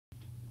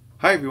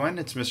Hi everyone,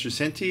 it's Mr.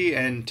 Cinti,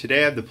 and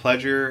today I have the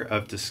pleasure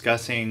of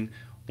discussing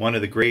one of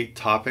the great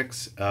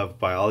topics of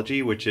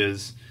biology, which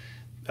is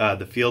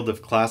the field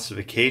of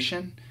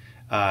classification,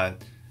 the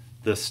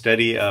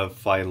study of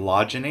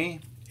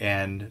phylogeny,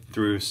 and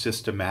through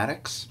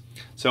systematics.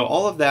 So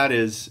all of that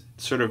is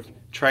sort of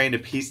trying to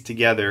piece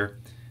together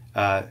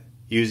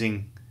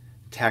using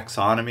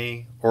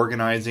taxonomy,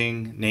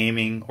 organizing,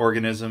 naming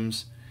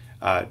organisms,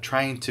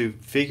 trying to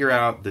figure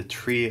out the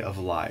tree of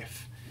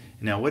life.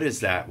 Now, what is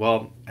that?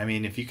 Well, I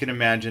mean, if you can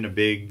imagine a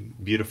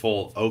big,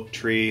 beautiful oak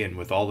tree and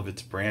with all of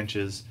its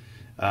branches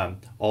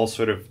all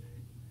sort of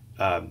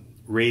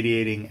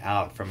radiating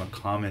out from a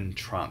common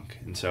trunk.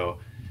 And so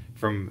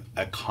from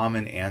a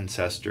common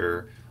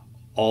ancestor,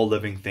 all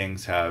living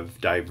things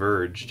have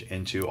diverged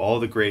into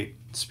all the great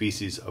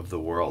species of the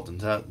world.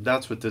 And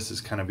that's what this is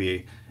kind of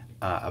be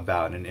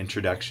about, an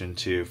introduction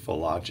to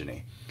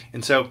phylogeny.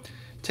 And so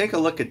take a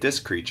look at this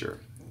creature.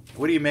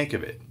 What do you make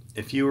of it?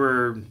 If you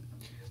were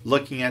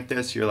looking at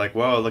this, you're like,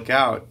 whoa, look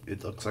out,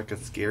 it looks like a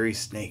scary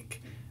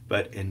snake.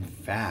 But in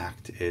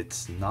fact,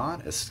 it's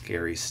not a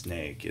scary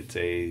snake. It's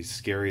a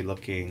scary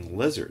looking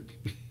lizard.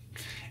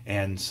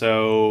 And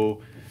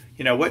so,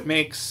 you know, what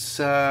makes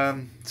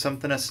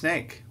something a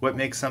snake? What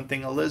makes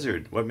something a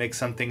lizard? What makes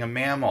something a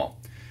mammal?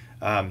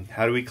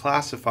 How do we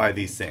classify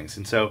these things?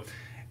 And so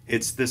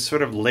it's this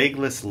sort of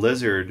legless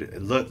lizard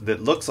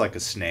that looks like a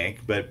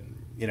snake, but,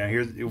 you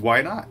know,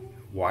 why not?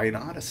 Why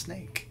not a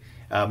snake?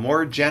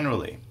 More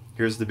generally,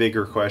 here's the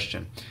bigger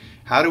question.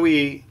 How do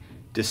we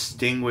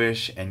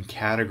distinguish and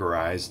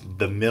categorize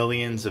the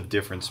millions of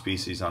different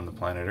species on the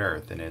planet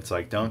Earth? And it's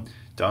like,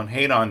 don't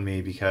hate on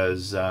me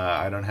because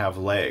I don't have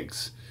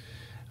legs.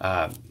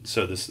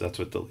 So that's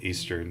what the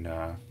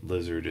eastern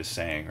lizard is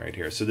saying right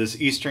here. So this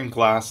eastern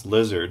glass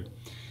lizard,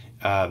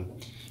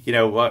 you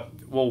know what?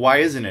 Well, why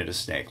isn't it a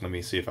snake? Let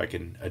me see if I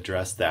can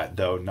address that,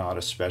 though not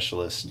a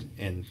specialist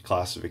in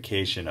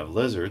classification of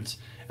lizards.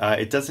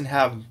 It doesn't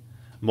have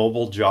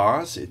mobile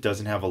jaws. It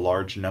doesn't have a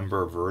large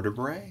number of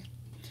vertebrae.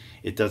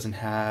 It doesn't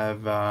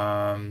have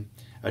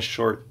a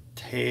short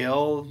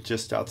tail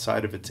just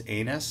outside of its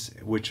anus,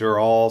 which are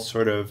all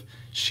sort of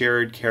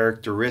shared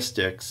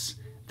characteristics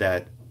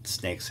that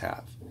snakes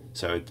have.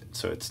 So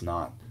it's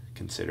not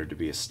considered to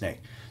be a snake.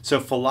 So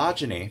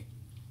phylogeny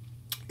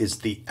is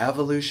the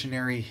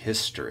evolutionary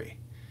history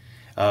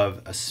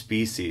of a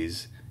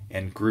species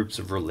and groups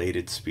of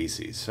related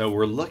species. So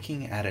we're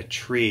looking at a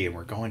tree and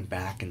we're going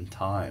back in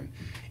time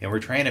and we're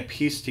trying to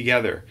piece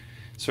together,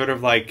 sort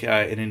of like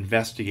an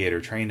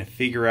investigator trying to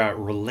figure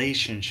out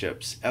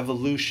relationships,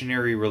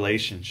 evolutionary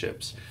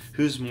relationships,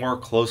 who's more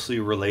closely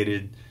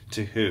related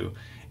to who,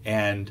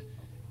 and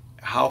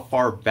how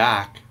far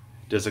back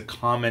does a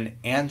common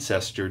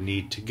ancestor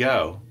need to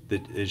go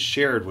that is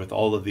shared with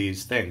all of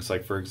these things.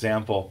 Like, for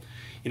example,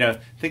 you know,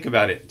 think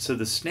about it. So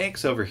the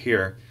snakes over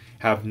here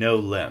have no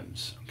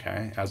limbs,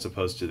 okay, as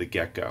opposed to the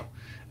gecko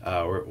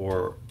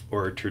or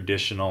a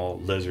traditional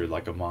lizard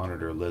like a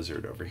monitor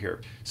lizard over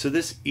here. So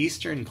this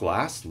eastern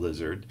glass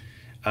lizard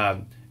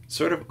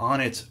sort of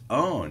on its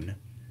own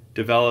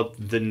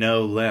developed the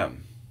no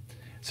limb.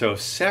 So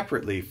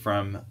separately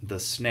from the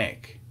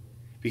snake,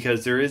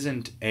 because there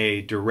isn't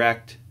a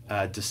direct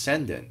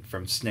descendant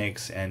from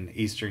snakes and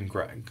eastern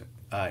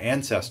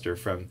ancestor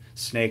from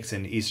snakes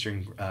and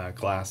eastern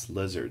glass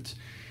lizards.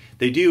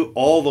 They do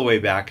all the way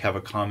back have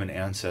a common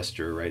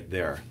ancestor right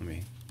there. Let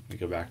me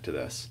go back to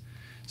this.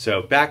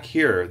 So back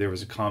here, there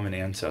was a common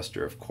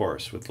ancestor, of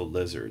course, with the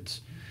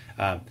lizards.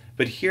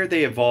 But here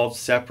they evolved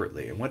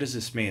separately. And what does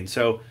this mean?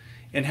 So,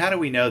 and how do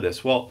we know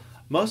this? Well,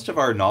 most of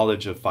our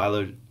knowledge of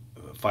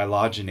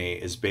phylogeny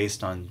is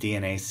based on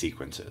DNA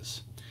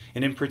sequences.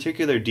 And in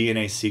particular,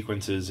 DNA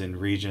sequences in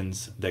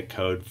regions that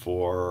code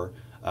for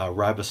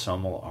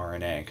ribosomal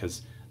RNA,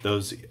 because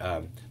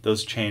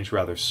those change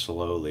rather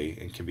slowly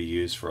and can be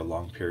used for a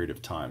long period of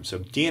time. So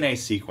DNA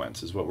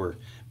sequence is what we're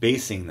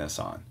basing this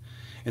on.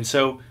 And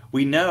so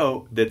we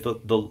know that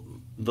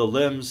the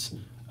limbs,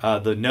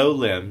 the no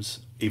limbs,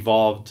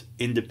 evolved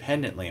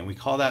independently, and we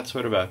call that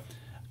sort of a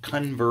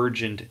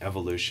convergent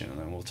evolution,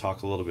 and we'll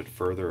talk a little bit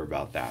further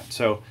about that.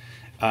 So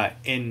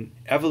in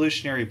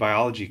evolutionary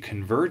biology,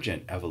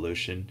 convergent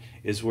evolution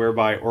is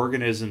whereby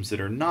organisms that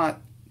are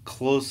not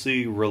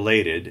closely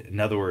related, in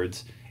other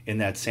words, in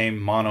that same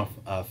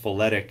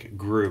monophyletic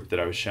group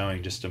that I was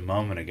showing just a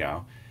moment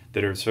ago,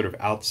 that are sort of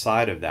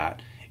outside of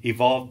that,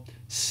 evolved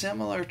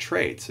similar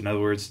traits. In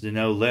other words, the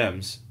no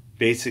limbs,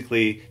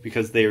 basically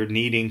because they are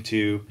needing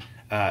to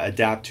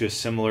adapt to a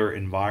similar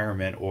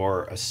environment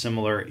or a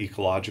similar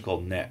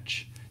ecological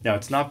niche. Now,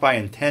 it's not by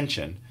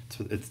intention,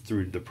 it's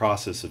through the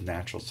process of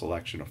natural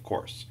selection, of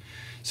course.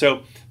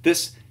 So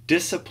this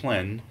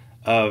discipline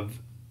of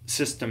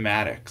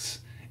systematics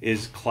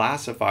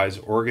classifies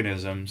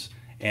organisms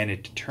and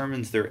it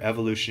determines their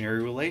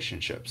evolutionary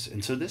relationships.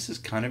 And so this is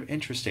kind of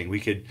interesting.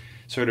 We could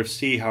sort of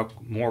see how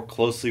more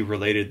closely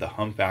related the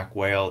humpback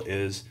whale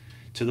is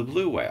to the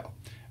blue whale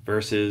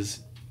versus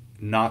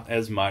not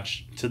as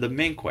much to the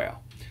minke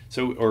whale,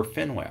 or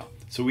fin whale.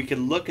 So we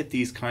can look at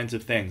these kinds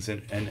of things,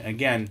 and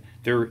again,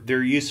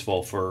 they're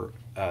useful for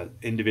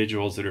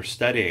individuals that are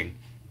studying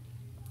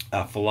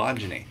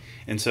phylogeny.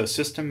 And so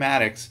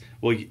systematics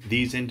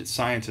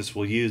scientists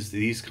will use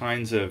these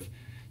kinds of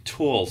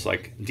tools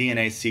like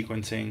DNA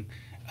sequencing.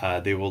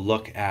 They will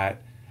look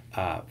at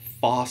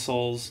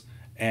fossils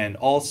and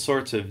all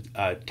sorts of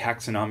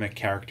taxonomic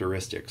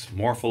characteristics,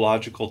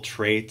 morphological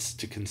traits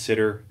to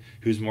consider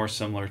who's more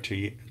similar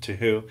to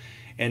who,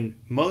 and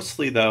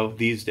mostly though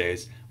these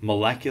days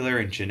molecular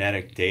and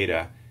genetic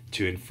data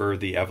to infer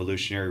the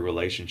evolutionary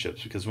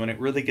relationships, because when it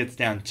really gets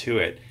down to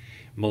it,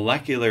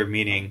 molecular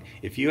meaning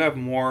if you have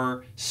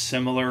more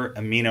similar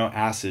amino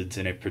acids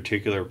in a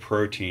particular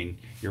protein,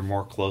 you're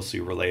more closely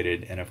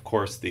related. And of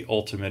course the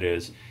ultimate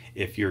is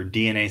if your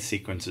DNA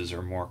sequences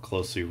are more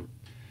closely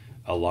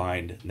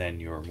aligned, then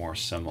you're more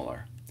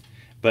similar.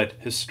 But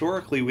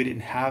historically we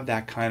didn't have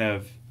that kind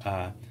of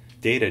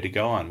data to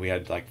go on. We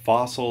had like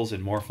fossils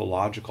and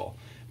morphological,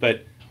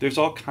 but there's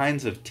all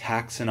kinds of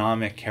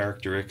taxonomic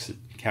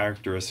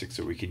characteristics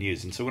that we can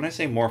use. And so when I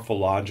say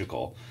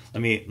morphological,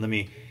 let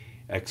me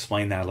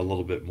explain that a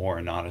little bit more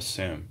and not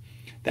assume.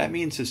 That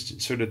means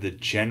it's sort of the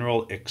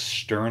general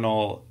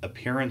external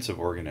appearance of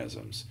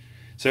organisms.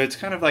 So it's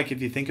kind of like,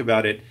 if you think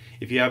about it,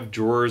 if you have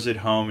drawers at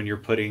home and you're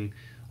putting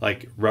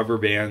like rubber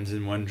bands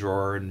in one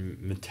drawer and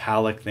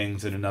metallic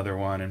things in another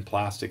one and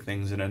plastic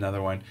things in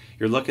another one,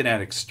 you're looking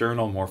at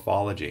external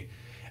morphology.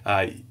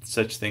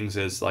 Such things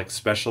as like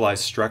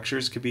specialized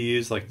structures could be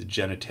used, like the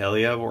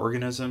genitalia of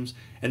organisms.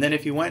 And then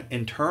if you went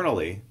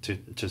internally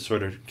to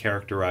sort of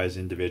characterize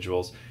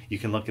individuals, you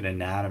can look at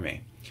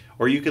anatomy.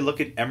 Or you could look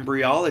at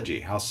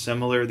embryology, how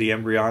similar the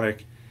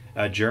embryonic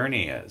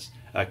journey is.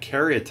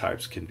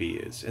 Karyotypes can be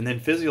used. And then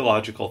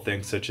physiological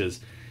things such as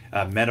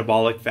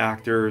metabolic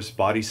factors,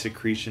 body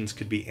secretions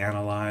could be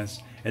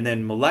analyzed. And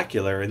then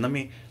molecular, and let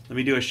me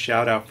do a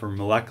shout out for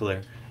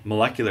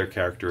molecular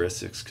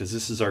characteristics, because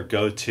this is our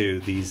go-to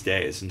these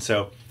days. And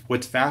so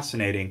what's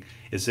fascinating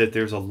is that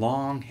there's a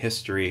long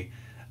history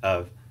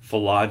of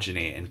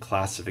phylogeny and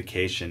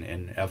classification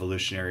in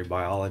evolutionary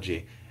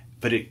biology,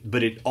 but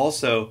it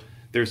also,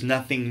 there's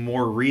nothing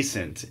more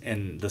recent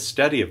in the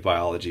study of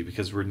biology,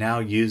 because we're now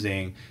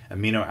using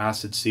amino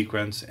acid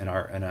sequence and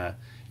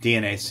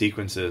DNA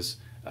sequences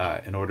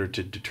in order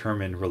to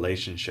determine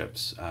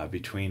relationships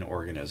between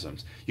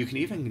organisms. You can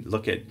even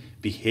look at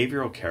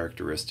behavioral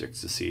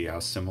characteristics to see how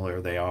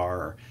similar they are,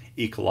 or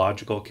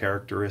ecological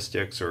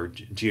characteristics, or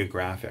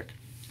geographic.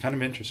 Kind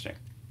of interesting.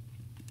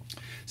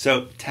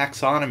 So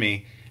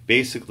taxonomy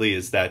basically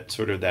is that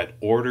sort of that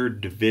ordered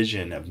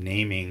division of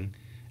naming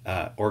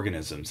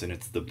organisms, and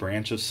it's the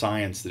branch of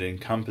science that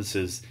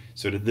encompasses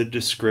sort of the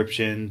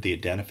description, the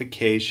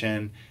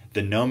identification,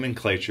 the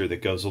nomenclature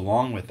that goes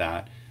along with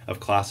that, of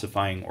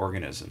classifying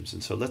organisms.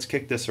 And so let's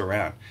kick this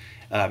around.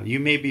 You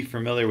may be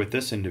familiar with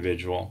this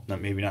individual,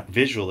 maybe not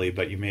visually,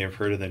 but you may have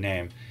heard of the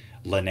name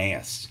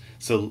Linnaeus.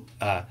 So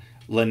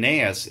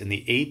Linnaeus in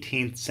the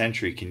 18th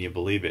century, can you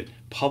believe it,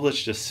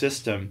 published a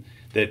system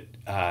that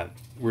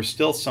we're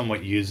still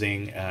somewhat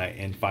using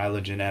in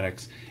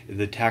phylogenetics,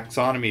 the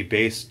taxonomy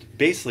based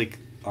basically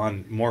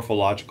on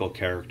morphological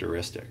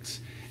characteristics.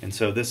 And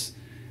so this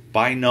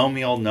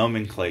binomial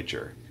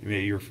nomenclature,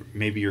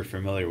 maybe you're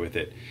familiar with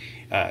it.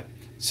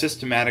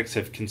 Systematics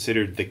have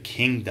considered the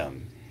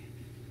kingdom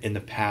in the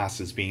past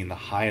as being the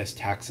highest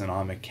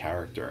taxonomic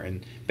character.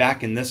 And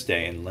back in this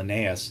day, in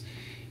Linnaeus,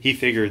 he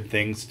figured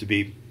things to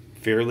be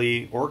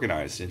fairly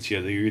organized. And so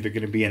you're either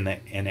going to be an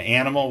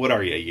animal. What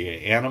are you? You're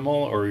an animal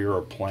or you're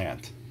a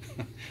plant.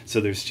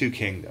 So there's two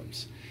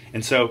kingdoms.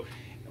 And so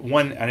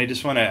and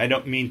I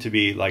don't mean to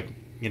be like,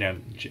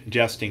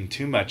 jesting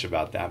too much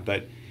about that,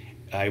 but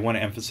I want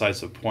to emphasize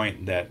the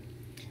point that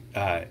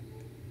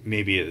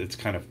maybe it's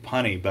kind of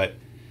punny, but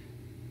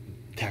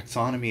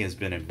taxonomy has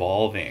been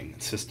evolving,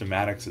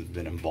 systematics has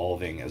been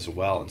evolving as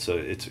well, and so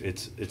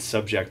it's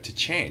subject to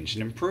change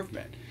and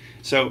improvement.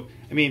 So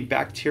I mean,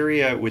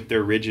 bacteria with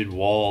their rigid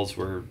walls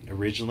were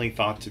originally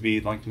thought to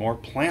be like more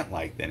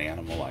plant-like than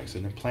animal-like, so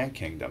in the plant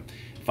kingdom.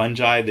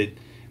 Fungi that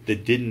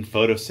didn't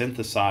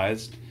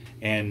photosynthesize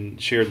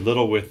and shared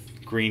little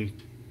with green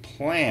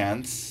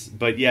plants,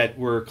 but yet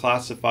were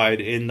classified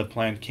in the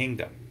plant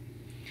kingdom.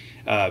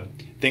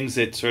 Things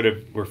that sort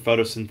of were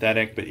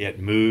photosynthetic but yet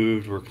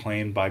moved were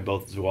claimed by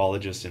both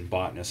zoologists and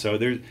botanists. So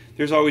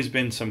there's always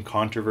been some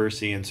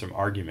controversy and some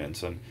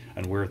arguments on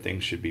where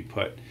things should be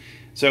put.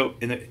 So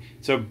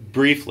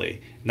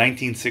briefly,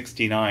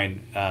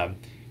 1969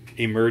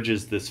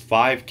 emerges this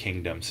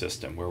 5-kingdom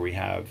system where we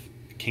have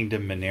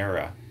kingdom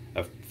Monera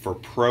for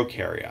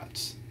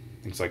prokaryotes,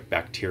 things like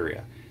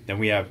bacteria. Then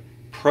we have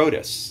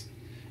protists,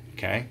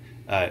 okay,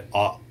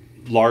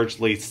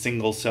 largely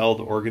single-celled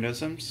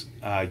organisms,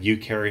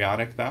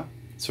 eukaryotic though.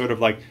 Sort of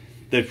like,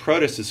 the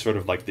protist is sort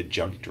of like the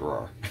junk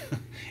drawer.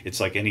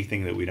 It's like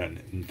anything that we don't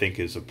think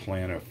is a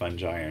plant or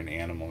fungi or an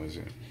animal is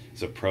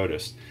a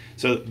protist.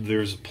 So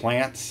there's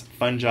plants,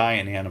 fungi,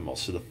 and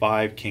animals, so the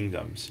 5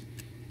 kingdoms.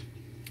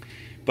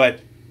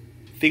 But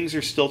things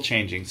are still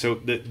changing. So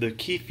the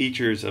key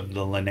features of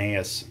the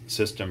Linnaeus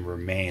system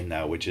remain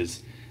though, which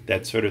is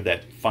that sort of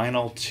that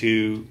final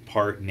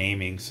two-part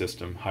naming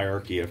system,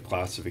 hierarchy of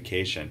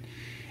classification,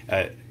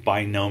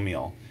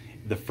 binomial.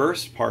 The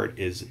first part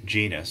is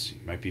genus. You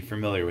might be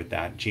familiar with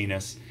that,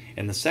 genus.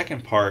 And the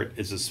second part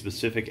is a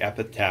specific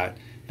epithet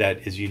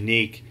that is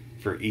unique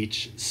for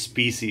each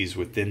species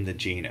within the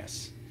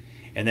genus.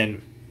 And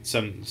then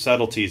some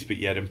subtleties, but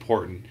yet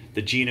important.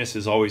 The genus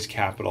is always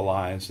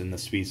capitalized and the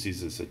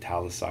species is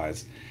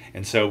italicized.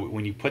 And so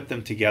when you put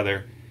them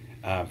together,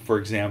 for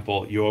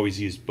example, you always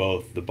use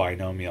both, the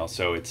binomial,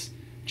 so it's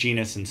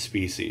genus and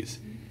species.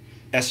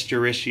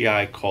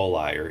 Escherichia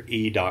coli, or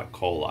E.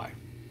 coli.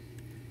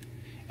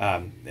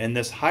 And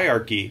this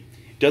hierarchy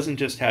doesn't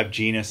just have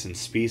genus and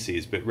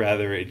species, but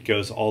rather it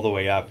goes all the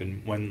way up.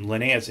 And when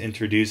Linnaeus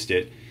introduced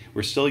it,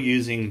 we're still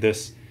using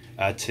this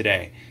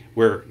today,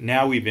 where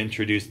now we've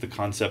introduced the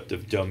concept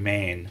of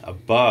domain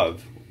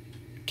above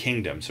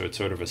kingdom. So it's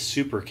sort of a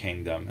super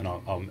kingdom, and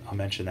I'll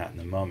mention that in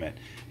a moment.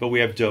 But we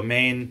have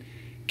domain,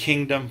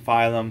 kingdom,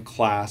 phylum,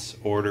 class,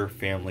 order,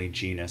 family,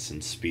 genus,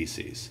 and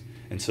species.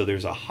 And so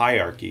there's a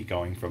hierarchy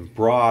going from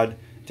broad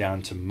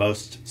down to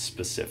most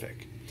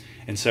specific.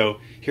 And so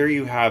here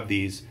you have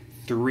these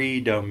three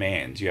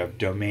domains. You have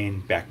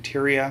domain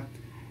bacteria,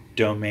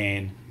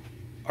 domain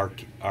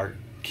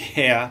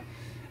archaea,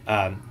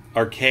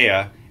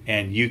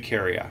 and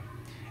eukarya.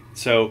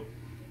 So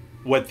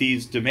what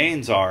these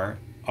domains are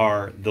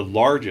the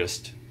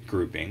largest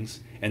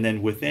groupings, and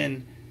then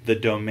within the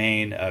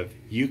domain of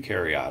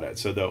eukaryota,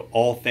 so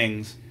all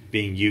things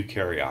being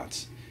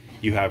eukaryotes,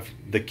 you have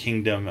the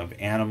kingdom of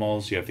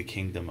animals, you have the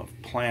kingdom of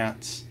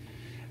plants,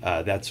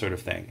 that sort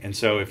of thing. And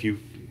so if you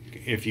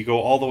go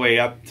all the way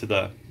up to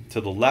the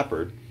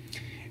leopard,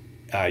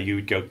 you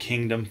would go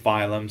kingdom,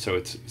 phylum, so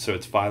it's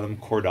phylum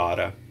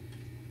Chordata,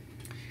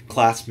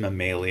 class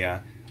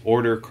Mammalia,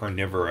 order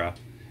Carnivora,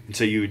 and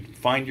so you would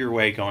find your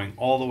way going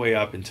all the way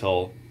up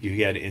until you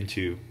get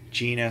into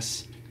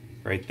genus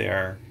right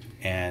there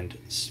and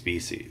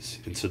species.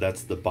 And so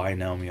that's the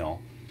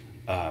binomial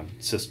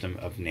system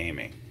of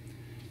naming,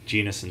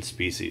 genus and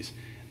species.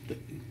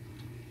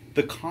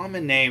 The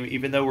common name,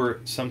 even though we're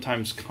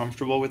sometimes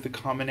comfortable with the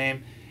common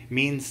name,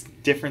 means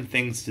different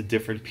things to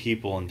different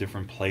people in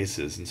different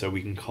places. And so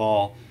we can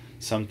call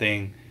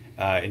something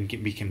and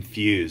be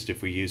confused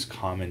if we use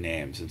common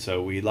names. And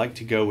so we like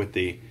to go with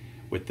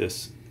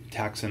this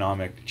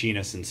taxonomic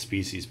genus and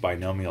species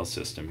binomial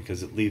system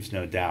because it leaves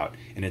no doubt,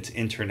 and it's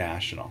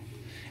international.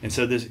 And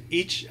so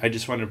I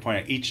just wanted to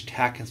point out, each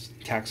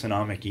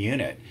taxonomic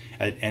unit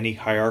at any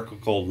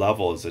hierarchical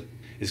level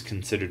is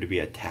considered to be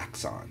a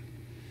taxon.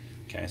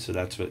 Okay, so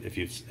that's what, if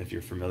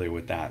you're familiar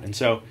with that. And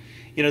so,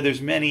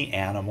 there's many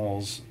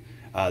animals.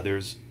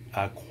 There's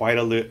quite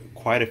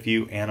a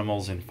few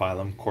animals in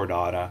phylum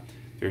Chordata.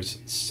 There's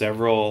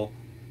several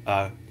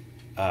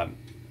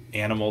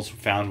animals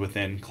found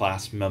within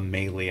class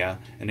Mammalia.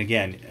 And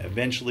again,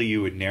 eventually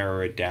you would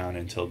narrow it down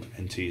until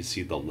you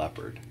see the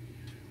leopard,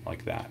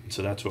 like that.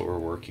 So that's what we're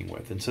working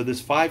with. And so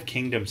this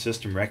 5-kingdom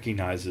system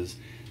recognizes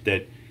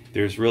that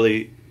there's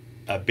really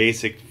a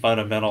basic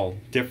fundamental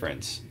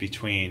difference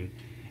between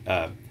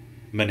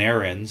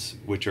monerans,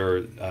 which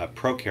are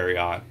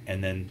prokaryote,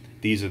 and then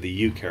these are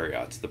the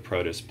eukaryotes, the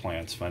protists,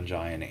 plants,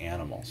 fungi, and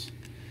animals.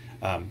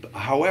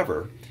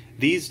 However,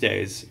 these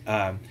days,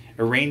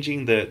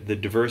 arranging the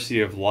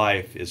diversity of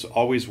life is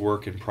always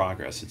work in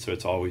progress, and so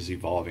it's always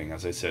evolving,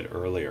 as I said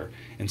earlier.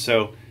 And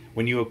so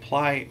when you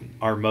apply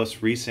our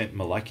most recent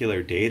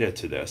molecular data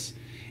to this,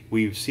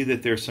 we see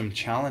that there's some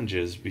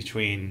challenges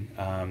between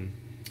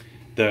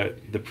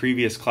the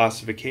previous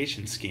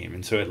classification scheme.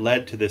 And so it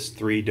led to this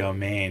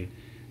 3-domain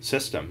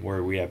system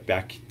where we have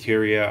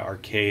bacteria,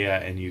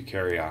 archaea, and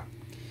eukarya.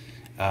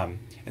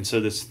 And so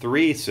this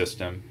 3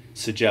 system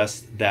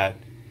suggests that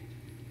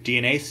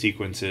DNA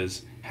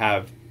sequences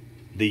have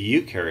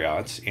the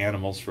eukaryotes,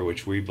 animals for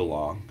which we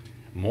belong,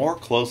 more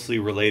closely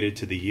related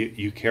to the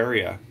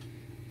eukarya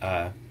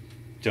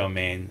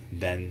domain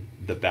than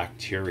the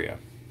bacteria.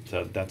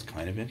 So that's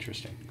kind of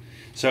interesting.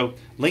 So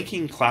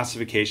linking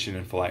classification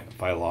and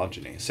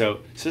phylogeny.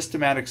 So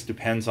systematics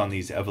depends on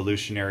these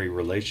evolutionary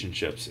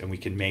relationships, and we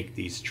can make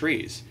these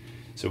trees.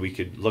 So we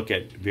could look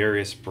at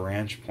various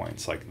branch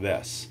points like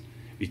this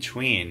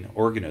between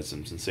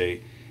organisms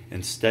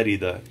and study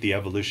the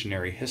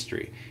evolutionary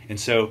history. And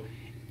so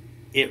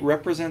it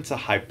represents a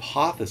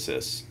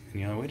hypothesis.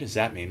 What does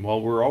that mean?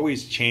 Well, we're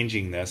always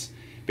changing this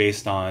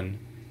based on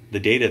the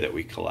data that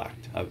we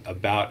collect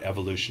about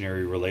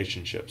evolutionary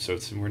relationships. So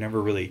we're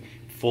never really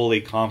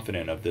fully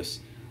confident of this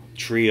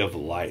tree of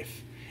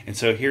life. And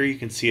so here you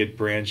can see it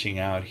branching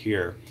out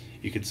here.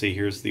 You can see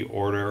here's the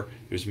order.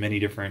 There's many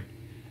different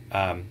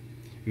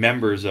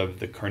members of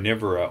the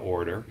carnivora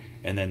order,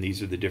 and then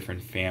these are the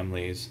different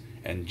families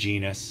and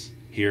genus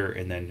here,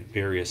 and then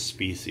various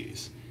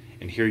species.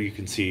 And here you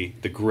can see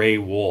the gray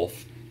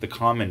wolf, the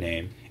common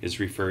name, is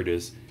referred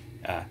as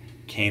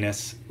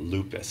Canis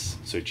lupus,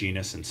 so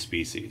genus and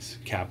species,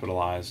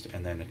 capitalized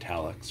and then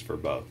italics for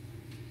both.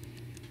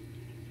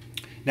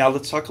 Now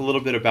let's talk a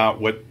little bit about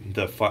what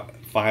the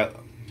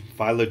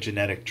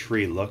phylogenetic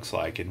tree looks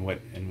like and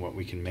what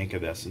we can make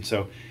of this. And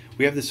so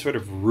we have this sort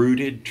of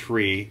rooted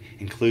tree,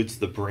 includes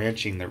the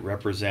branching that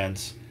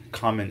represents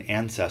common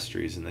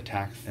ancestries in the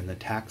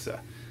taxa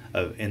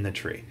in the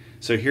tree.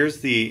 So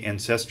here's the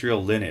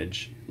ancestral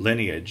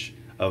lineage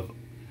of,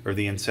 or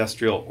the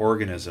ancestral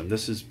organism.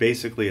 This is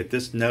basically at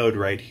this node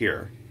right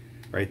here,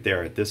 right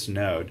there at this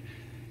node,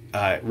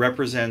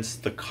 represents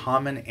the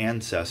common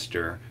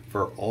ancestor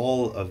for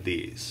all of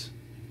these.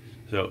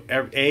 So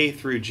A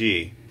through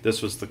G,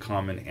 this was the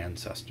common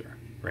ancestor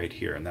right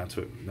here, and that's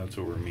what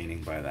we're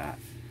meaning by that.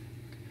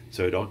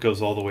 So it all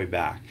goes all the way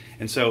back.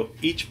 And so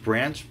each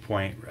branch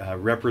point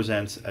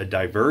represents a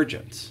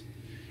divergence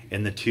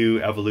in the two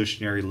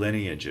evolutionary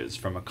lineages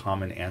from a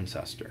common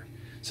ancestor.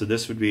 So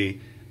this would be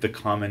the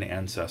common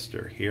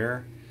ancestor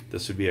here.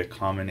 This would be a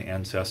common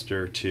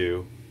ancestor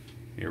to,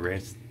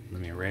 let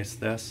me erase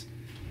this.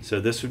 So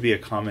this would be a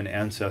common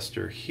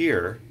ancestor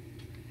here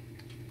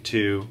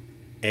to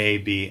A,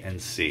 B,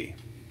 and C.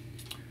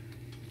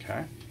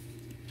 Okay?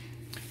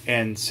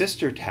 And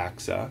sister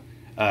taxa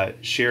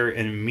share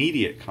an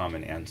immediate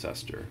common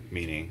ancestor,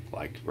 meaning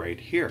like right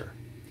here.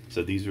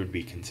 So these would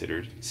be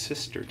considered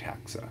sister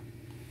taxa.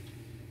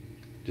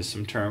 Just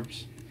some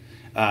terms.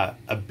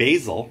 A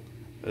basal,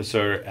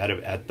 so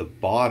at the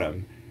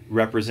bottom,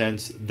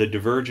 represents the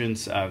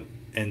divergence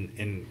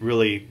in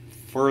really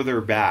further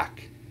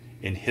back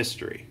in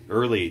history.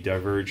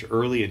 Diverge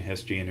early in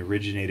history and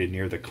originated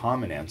near the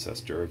common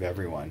ancestor of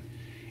everyone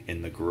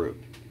in the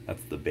group.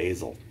 That's the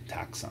basal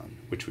taxon,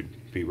 which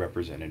would be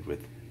represented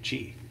with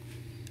G.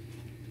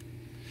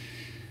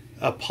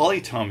 A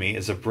polytomy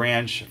is a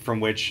branch from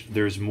which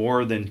there's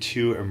more than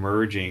two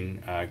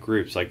emerging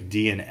groups, like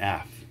D and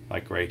F,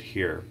 like right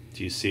here.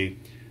 Do you see?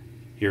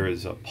 Here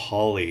is a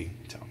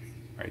polytomy,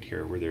 right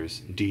here, where there's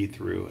D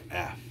through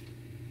F.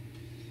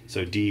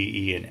 So D,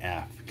 E, and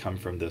F come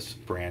from this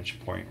branch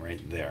point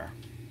right there,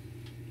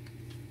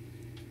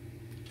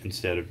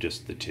 instead of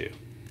just the two.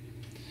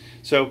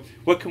 So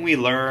what can we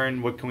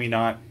learn? What can we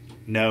not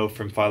know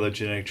from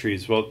phylogenetic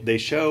trees? Well, they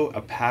show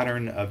a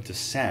pattern of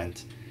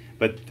descent,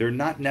 but they're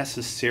not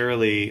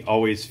necessarily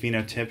always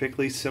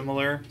phenotypically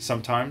similar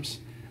sometimes,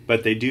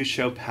 but they do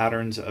show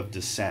patterns of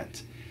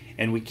descent.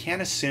 And we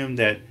can't assume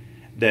that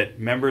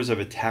members of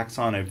a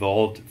taxon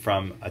evolved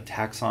from a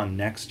taxon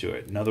next to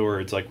it. In other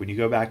words, like when you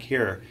go back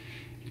here,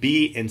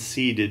 B and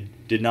C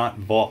did not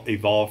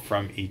evolve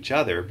from each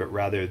other, but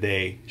rather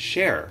they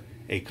share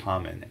a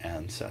common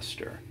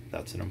ancestor.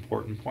 That's an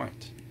important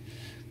point.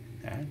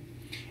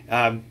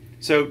 Okay?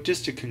 So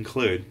just to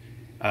conclude,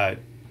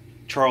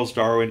 Charles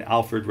Darwin,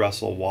 Alfred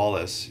Russel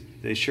Wallace,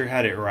 they sure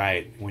had it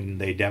right when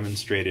they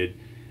demonstrated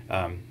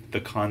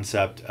the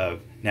concept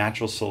of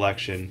natural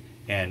selection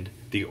and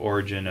the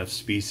origin of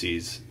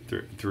species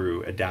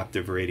through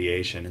adaptive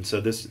radiation. And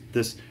so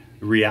this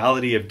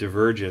reality of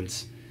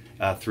divergence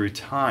through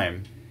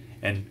time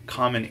and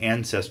common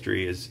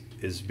ancestry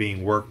is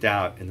being worked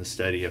out in the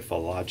study of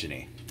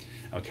phylogeny.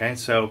 Okay,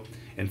 so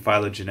in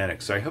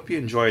phylogenetics. So I hope you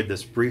enjoyed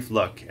this brief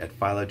look at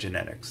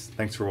phylogenetics.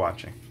 Thanks for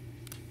watching.